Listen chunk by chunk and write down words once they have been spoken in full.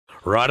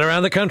Right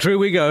around the country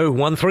we go.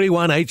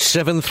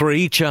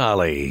 131873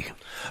 Charlie.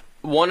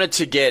 Wanted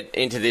to get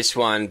into this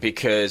one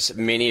because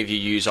many of you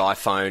use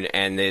iPhone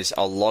and there's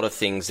a lot of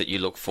things that you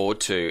look forward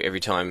to every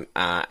time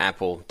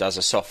Apple does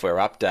a software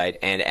update.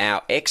 And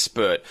our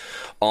expert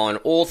on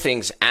all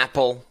things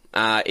Apple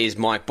is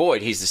Mike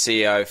Boyd. He's the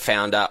CEO,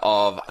 founder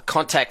of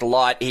Contact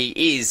Light.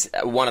 He is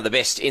one of the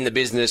best in the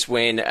business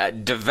when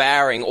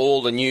devouring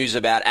all the news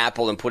about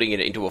Apple and putting it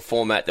into a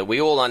format that we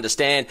all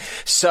understand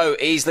so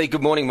easily.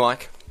 Good morning,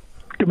 Mike.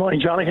 Good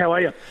morning, Charlie. How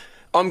are you?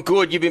 I'm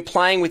good. You've been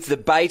playing with the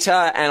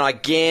beta, and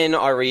again,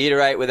 I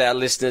reiterate with our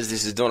listeners,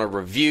 this is not a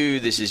review.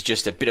 This is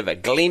just a bit of a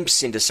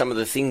glimpse into some of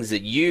the things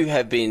that you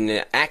have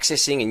been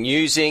accessing and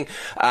using.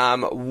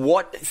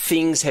 What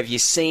things have you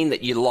seen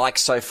that you like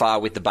so far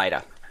with the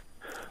beta?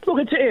 Look,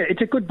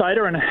 it's a good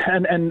beta,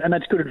 and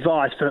that's good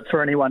advice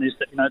for anyone. Is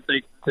that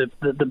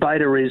the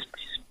beta is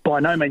by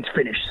no means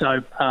finished.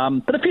 So,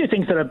 but a few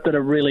things that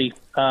are really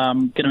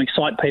going to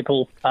excite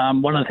people.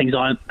 One of the things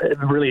I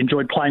really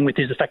enjoyed playing with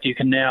is the fact that you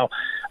can now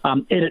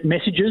edit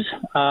messages.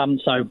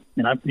 So,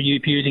 if you're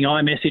using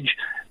iMessage,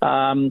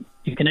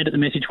 you can edit the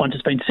message once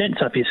it's been sent.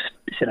 So if you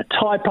sent a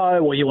typo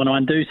or you want to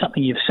undo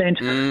something you've sent,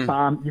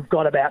 you've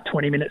got about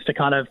 20 minutes to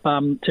kind of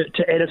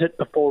to edit it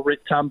before it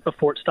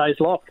stays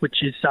locked,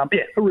 which is a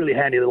really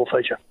handy little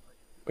feature.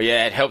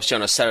 Yeah, it helps you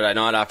on a Saturday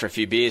night after a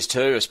few beers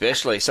too,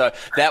 especially. So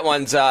that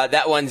one's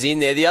in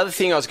there. The other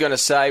thing I was going to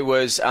say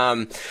was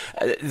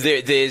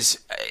there's,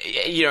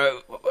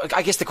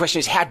 I guess the question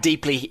is how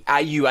deeply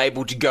are you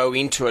able to go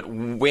into it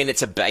when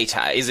it's a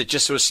beta? Is it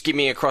just sort of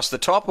skimming across the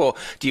top, or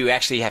do you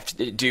actually get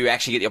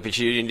the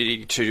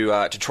opportunity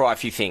to try a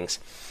few things?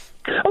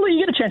 Well,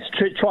 you get a chance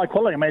to try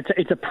quality. I mean,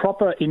 it's a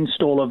proper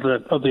install of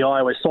the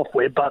iOS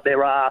software, but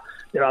there are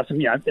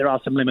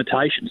some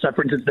limitations. So,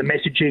 for instance, the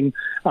messaging,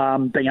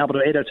 being able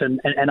to edit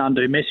and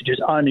undo messages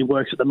only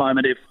works at the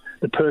moment if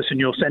the person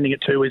you're sending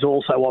it to is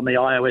also on the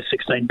iOS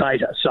 16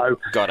 beta. So,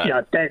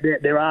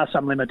 there are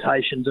some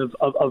limitations of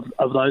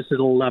those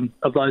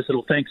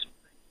little things.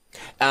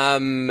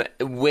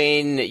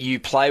 When you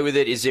play with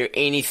it, is there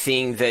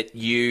anything that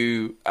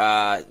you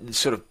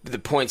that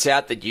points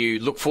out that you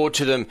look forward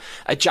to them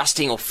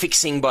adjusting or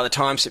fixing by the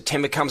time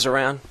September comes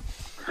around?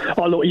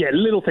 Oh, look, yeah,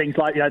 little things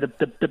like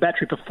the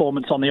battery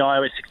performance on the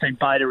iOS 16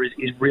 beta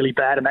is really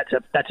bad, and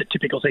that's a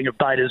typical thing of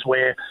betas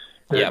where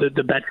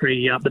the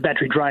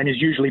battery drain is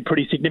usually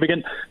pretty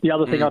significant. The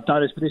other thing I've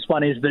noticed with this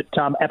one is that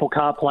Apple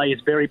CarPlay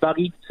is very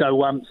buggy.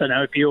 So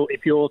now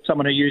if you're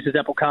someone who uses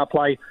Apple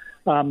CarPlay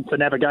for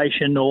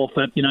navigation or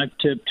for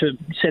to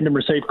send and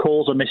receive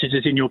calls or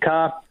messages in your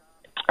car,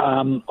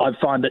 I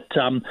find that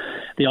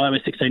the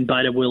iOS 16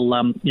 beta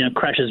will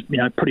crashes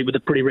with a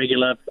pretty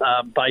regular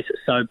basis.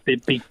 So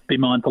be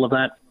mindful of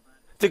that.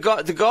 The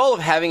goal of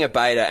having a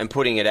beta and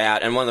putting it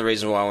out, and one of the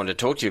reasons why I wanted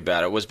to talk to you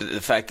about it was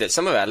the fact that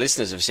some of our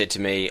listeners have said to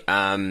me,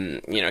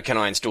 can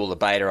I install the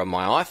beta on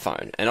my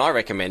iPhone? And I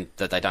recommend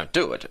that they don't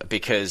do it,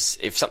 because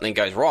if something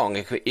goes wrong,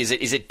 is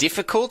it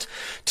difficult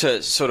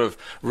to sort of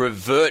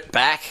revert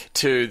back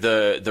to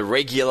the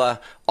regular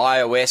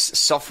iOS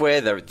software,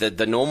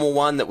 the normal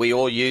one that we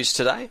all use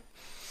today?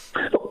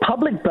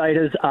 Public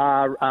betas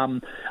are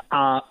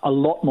a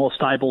lot more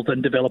stable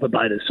than developer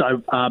betas.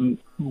 So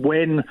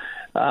when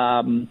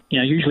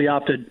usually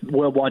after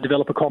Worldwide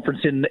Developer Conference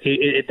at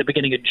the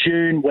beginning of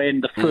June,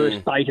 when the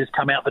first betas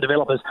come out for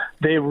developers,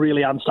 they're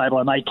really unstable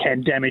and they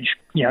can damage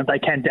your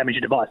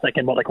device. They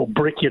can what they call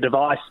brick your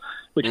device,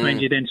 which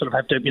means you then sort of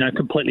have to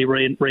completely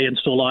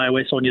reinstall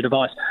iOS on your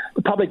device.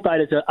 The public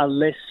betas are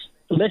less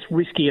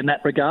risky in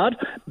that regard,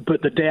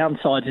 but the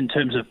downsides in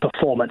terms of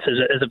performance,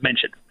 as I've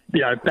mentioned,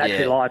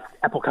 battery life,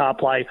 Apple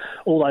CarPlay,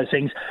 all those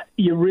things,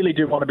 you really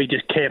do want to be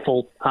just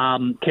careful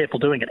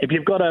doing it. If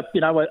you've got a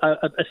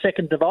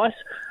second device,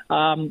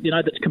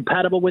 that's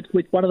compatible with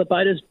one of the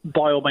betas,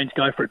 by all means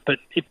go for it. But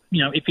if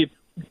you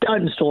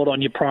don't install it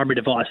on your primary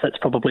device, that's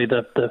probably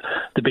the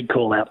big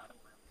call out.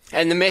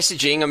 And the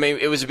messaging, I mean,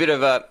 it was a bit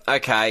of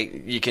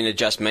you can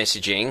adjust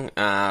messaging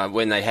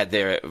when they had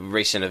their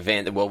recent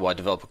event, the Worldwide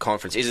Developer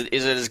Conference. Is it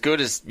as good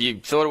as you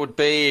thought it would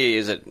be?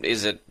 Is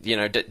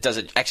it does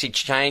it actually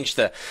change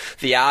the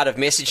art of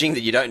messaging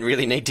that you don't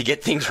really need to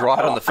get things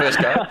right on the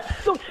first go?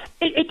 Look,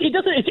 it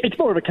doesn't. It's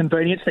more of a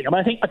convenience thing. I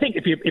mean, I think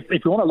if you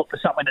want to look for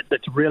something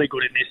that's really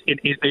good in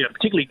this,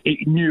 particularly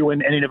new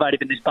and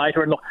innovative in this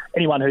beta, and look,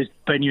 anyone who's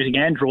been using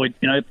Android,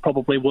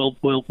 probably will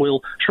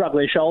shrug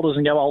their shoulders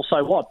and go, "Oh,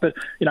 so what?" But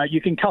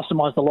you can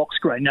customize the lock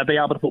screen. Be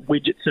able to put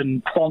widgets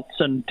and fonts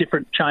and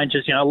different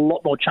changes. A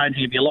lot more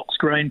changing of your lock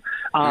screen,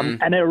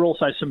 and there are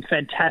also some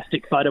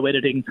fantastic photo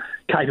editing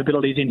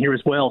capabilities in here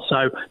as well.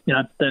 So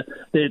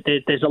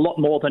there's a lot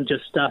more than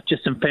just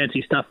some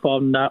fancy stuff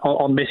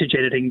on message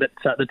editing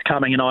that's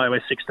coming in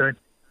iOS 16.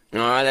 All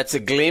right, that's a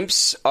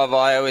glimpse of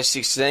iOS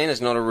 16. It's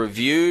not a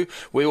review.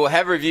 We will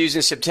have reviews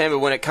in September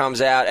when it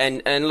comes out.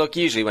 And look,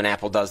 usually when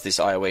Apple does this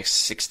iOS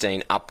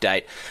 16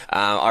 update,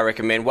 I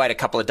recommend wait a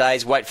couple of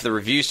days, wait for the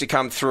reviews to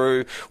come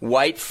through,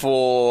 wait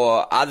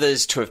for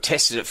others to have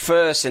tested it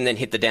first, and then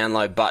hit the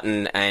download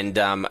button and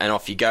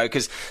off you go.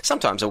 Because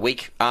sometimes a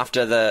week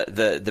after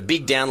the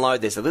big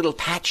download, there's a little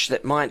patch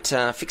that might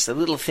fix a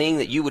little thing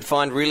that you would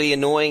find really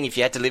annoying if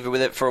you had to live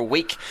with it for a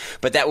week.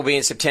 But that will be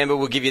in September.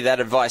 We'll give you that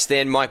advice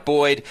then. Mike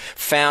Boyd,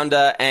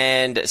 founder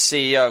and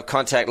CEO of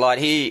Contact Light.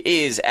 He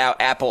is our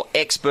Apple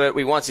expert.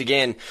 We once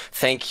again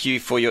thank you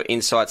for your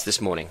insights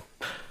this morning.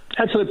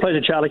 Absolute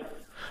pleasure, Charlie.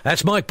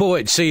 That's Mike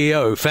Boyd,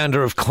 CEO,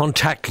 founder of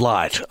Contact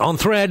Light. On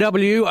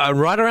 3AW,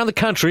 right around the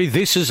country,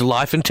 this is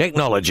Life and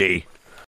Technology.